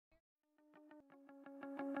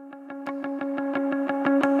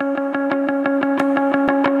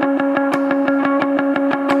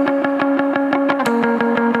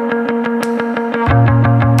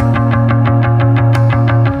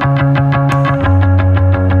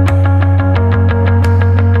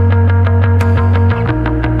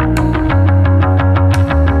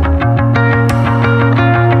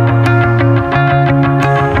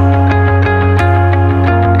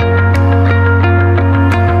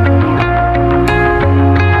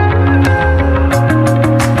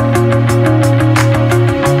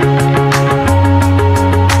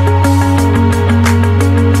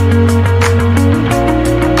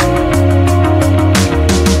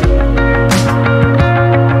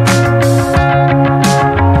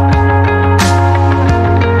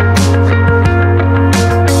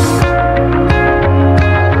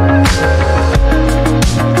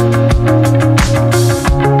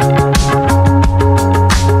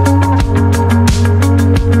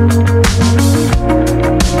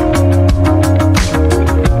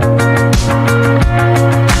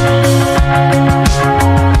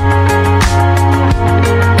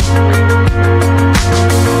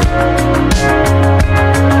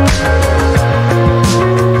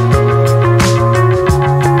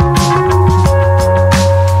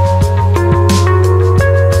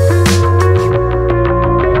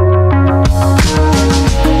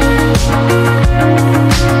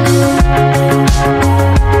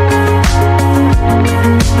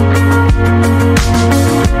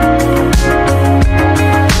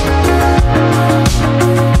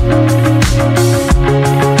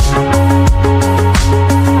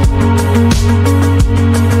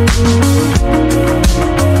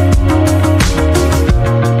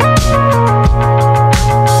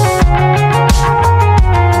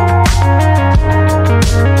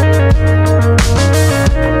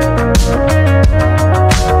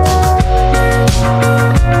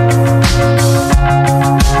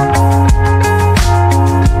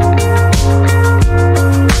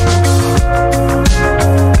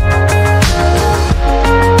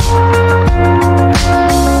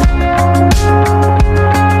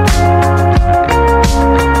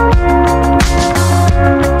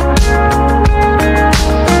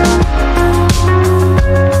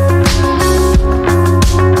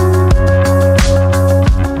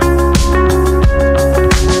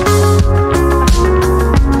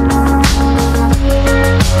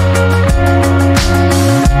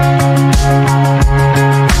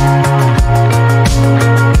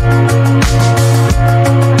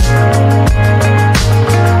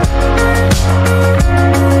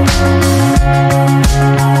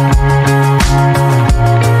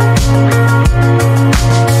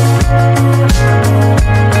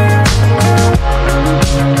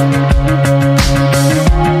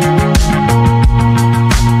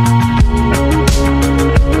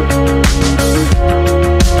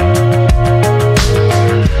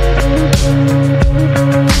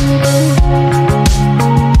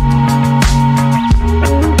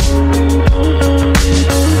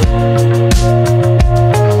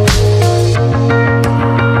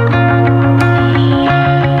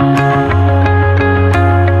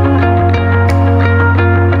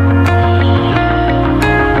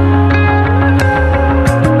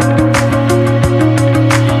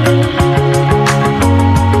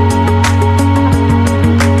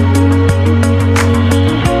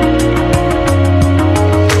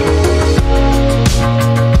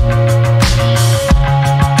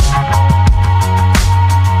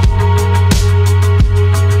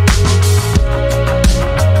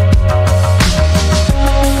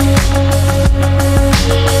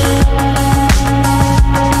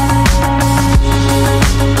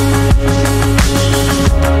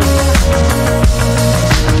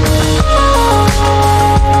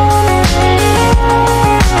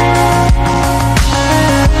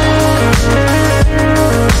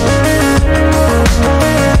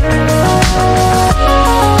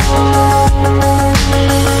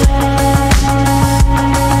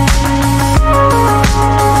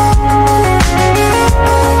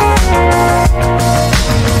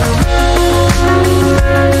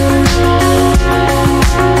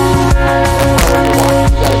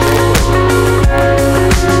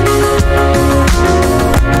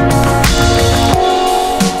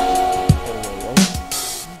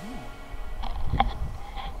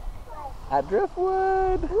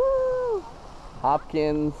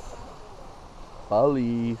Hopkins,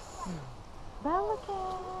 Belize. Pelican.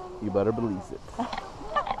 You better believe it.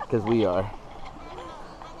 Because we are.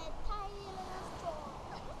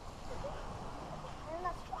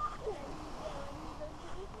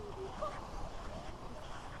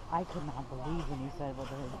 I could not believe when you said what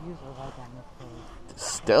the reviews were like on this place.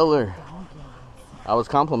 Stellar. I was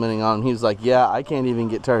complimenting on him. He was like, yeah, I can't even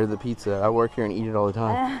get tired of the pizza. I work here and eat it all the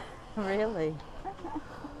time. Really?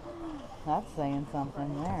 That's saying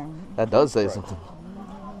something there. That does say something.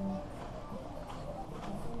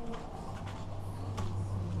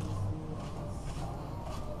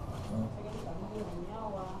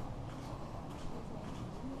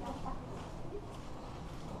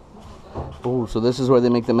 Oh, so this is where they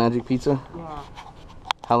make the magic pizza? Yeah.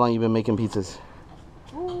 How long you been making pizzas?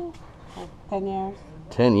 10 years.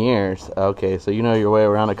 10 years. Okay, so you know your way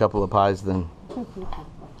around a couple of pies then.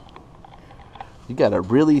 You got a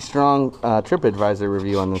really strong TripAdvisor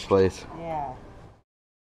review on this place. Yeah.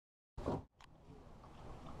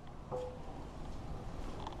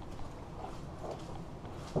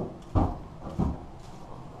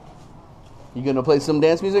 You gonna play some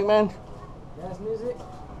dance music, man? Dance music?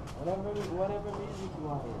 Whatever music you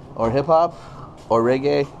want. Or hip hop? Or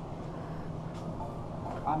reggae?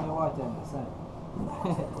 I'm your bartender, son.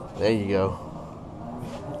 There you go.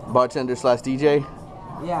 Bartender slash DJ?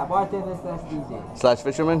 Yeah, bartender slash DJ. Slash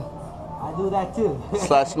fisherman? I do that too.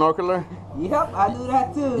 Slash snorkeler? Yep, I do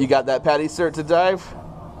that too. You got that Patty cert to dive?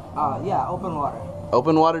 Yeah, open water.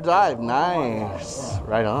 Open water dive. Nice.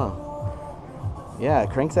 Right on. Yeah,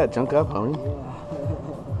 cranks that junk up, homie. Yeah.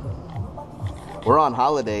 We're on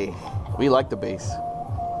holiday. We like the base.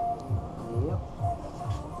 Yep.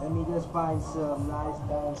 Let me just find some nice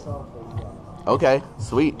dance song for you guys. Okay,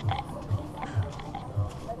 sweet.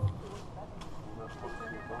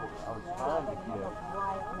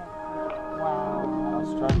 Wow. I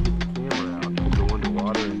was trying to get the camera out to go in the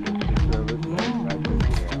water and get a picture of it. I couldn't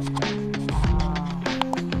get it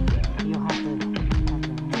out. You'll have to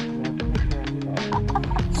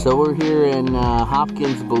picture. So we're here in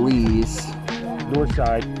Hopkins, Belize. North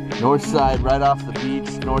side. North side, right off the beach,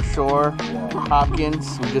 North Shore.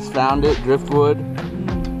 Hopkins, we just found it, Driftwood.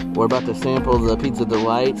 We're about to sample the Pizza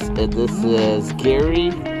Delights. And this is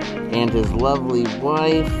Gary and his lovely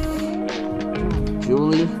wife,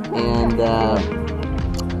 Julie. And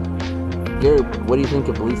Gary, what do you think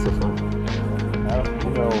of Belize so far? You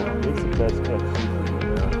know, it's the best kept secret,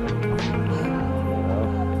 you know?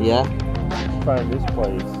 Yeah? Just find this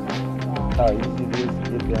place, how easy it is to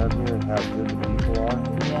get down here and how good the people are.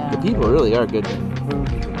 Yeah. The people really are good. The food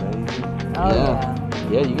is amazing. Oh, Yeah.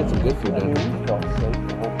 Yeah, you get some good food I down mean, here. we felt safe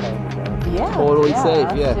the whole time we were down here. Yeah. Totally safe,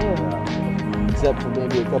 us yeah. too. Except for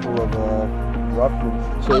maybe a couple of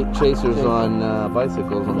Ruffians. chasers on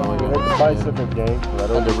bicycles on the way We had back. the bicycle gang. Right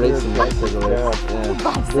And the over here, racing the bicyclists. Yeah.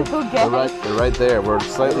 Bicycle They're gang. they're right there. We're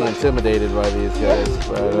slightly intimidated by these guys,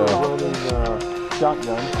 We but were running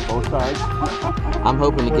shotgun both sides. I'm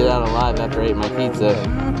hoping to get out alive after I ate my pizza.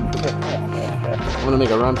 I'm gonna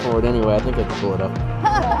make a run for it anyway. I think I can pull it up.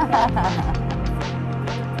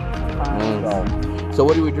 Man. So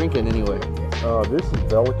what are we drinking anyway? This is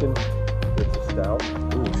Pelican. It's a stout.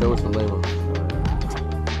 Ooh, show us the label.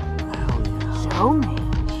 Show me.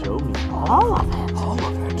 Show me. All of it. All of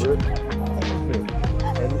it.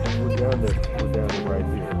 And we're down to right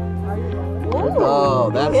here. Oh,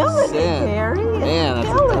 that's Killing a it, sin. Terry. Man,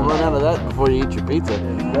 don't Killing run out of that before you eat your pizza.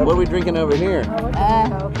 What are we drinking over here?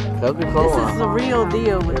 Coca-Cola. This is the real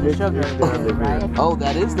deal with the sugar, right? Oh,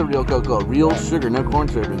 that is the real cocoa. Real sugar, no corn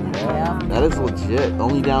syrup in there. Yeah. That is legit.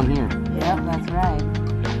 Only down here. Yep, that's right.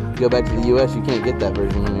 You go back to the U.S., you can't get that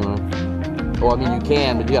version anymore. Well, I mean, you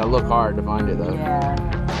can, but you gotta look hard to find it, though. Yeah,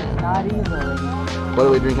 not easily. What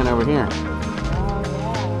are we drinking over here? Oh,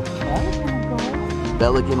 yeah.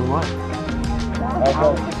 Pelican what?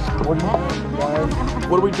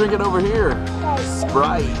 What are we drinking over here?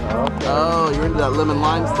 Sprite. Oh, you're into that lemon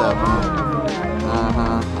lime stuff, huh?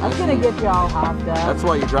 Uh-huh. I'm gonna get you all hopped up. That's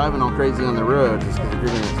why you're driving all crazy on the road, just because you're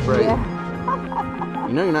drinking Sprite. Yeah.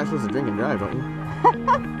 You know you're not supposed to drink and drive, don't you?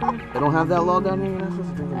 They don't have that law down here? You're not supposed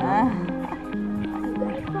to drink and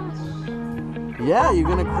drive? Yeah, you're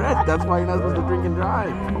gonna crash. That's why you're not supposed to drink and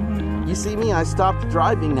drive. You see me? I stopped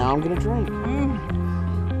driving. Now I'm gonna drink.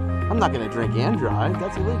 I'm not gonna drink and drive.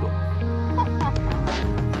 That's illegal.